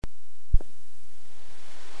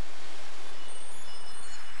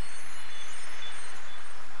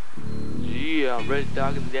Red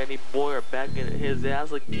Dog and Danny Boy are back in his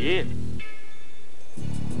ass again.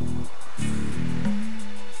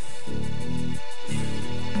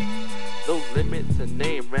 No limits to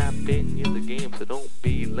name, rapping in the game, so don't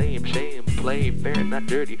be lame. Shame, play fair, not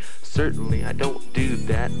dirty. Certainly I don't do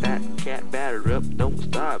that. That cat batter up, don't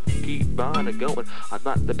stop, keep on going. I'm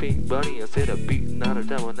not the pink bunny, instead of beating on a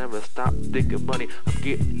drum, I'll never stop thinking money. I'm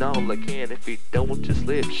getting all I can. If you don't, just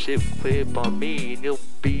clip on me, and you'll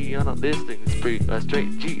be on a listening spree, a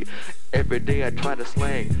straight G. Every day I try to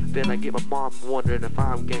slang, then I get my mom wondering if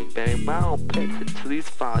I'm gangbang. My own pets to these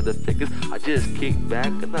father figures. I just kick back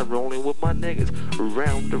and I'm rolling with my niggas.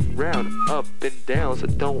 Round and round, up and down, so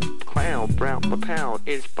don't clown. Pound by pound,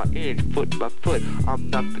 inch by inch, foot by foot. I'm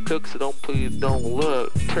not the cook, so please don't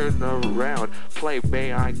look. Turn around, play,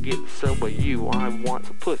 may I get some of you? I want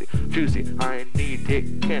some pussy, juicy, I need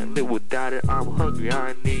it, can't live without it. I'm hungry,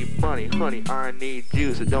 I need money, honey, I need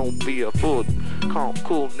you, so don't be a fool. Calm,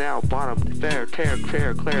 cool now, bottom, fair, tear,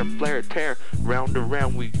 clear, flare, tear. Round and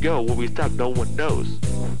round we go, where we stop no one knows.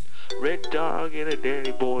 Red Dog and a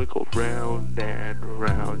Danny Boy go round and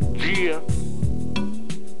round. Yeah.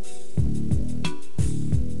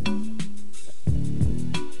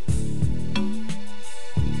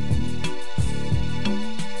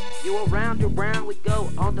 Round and round we go,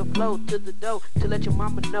 on the flow to the dough, to let your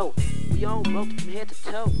mama know we on rope from head to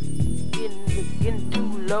toe. Getting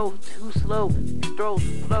too low, too slow, throw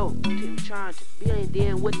the flow. Trying to blend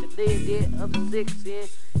in with the lid there of the 6 in,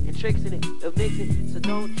 and tricks in it of mixing. So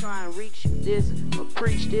don't try and reach this or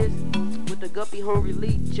preach this with the guppy hungry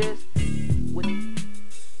lead chest. With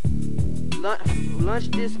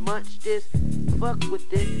lunch this, munch this, fuck with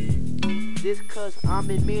this cause I'm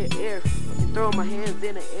in mid-air. And throw my hands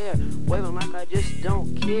in the air, waving like I just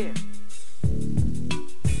don't care.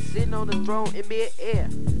 Sitting on the throne in mid-air.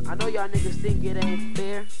 I know y'all niggas think it ain't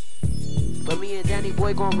fair, but me and Danny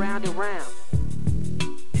Boy going round and round,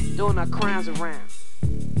 doing our crimes around,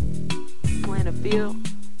 playing the field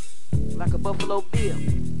like a Buffalo Bill.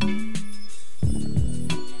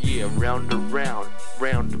 Yeah, round and round,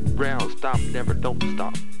 round and round, stop, never, don't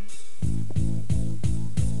stop.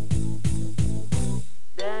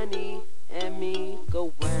 Danny and me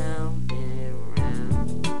go round and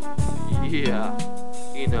round. Yeah,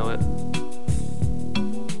 you know it.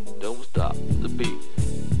 Don't stop the beat,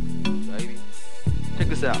 baby. Check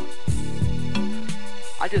this out.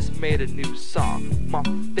 I just made a new song. My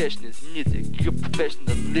profession is music. Your profession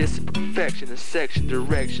to listen. Perfection is section,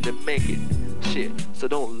 direction to make it. Shit, so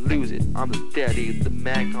don't lose it. I'm the daddy, the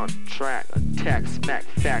Mac on track. Attack, smack,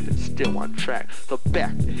 fact, and still on track. So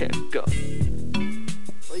back the heck up.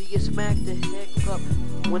 Or you get smacked the heck up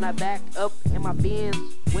when I back up in my Benz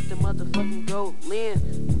with the motherfucking gold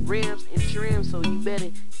lens, rims and trim. So you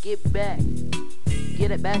better get back,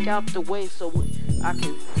 get it back out the way so I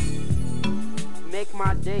can make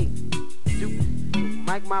my day,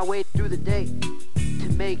 make my way through the day to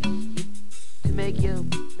make you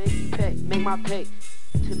pay, make my pay,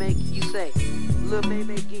 to make you say, little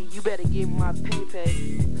baby, you better give me my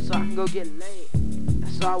pay, so I can go get laid,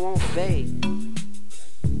 so I won't fade.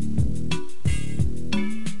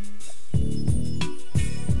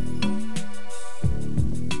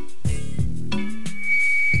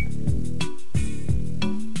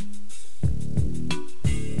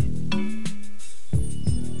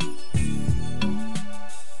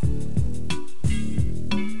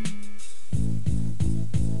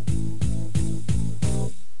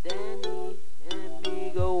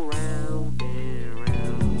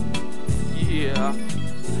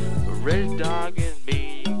 Red Dog and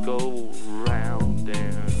me go round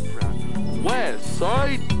and round. West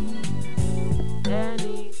Side.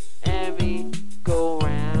 Danny and me go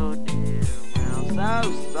round and round.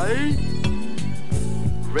 South Side.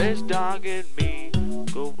 Red Dog and me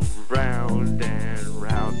go round and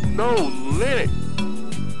round. No limit.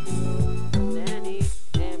 Danny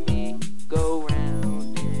and me go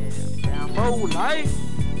round and round. For life.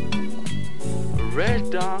 Red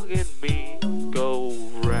Dog and me go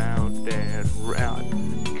round and round.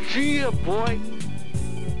 Yeah, boy.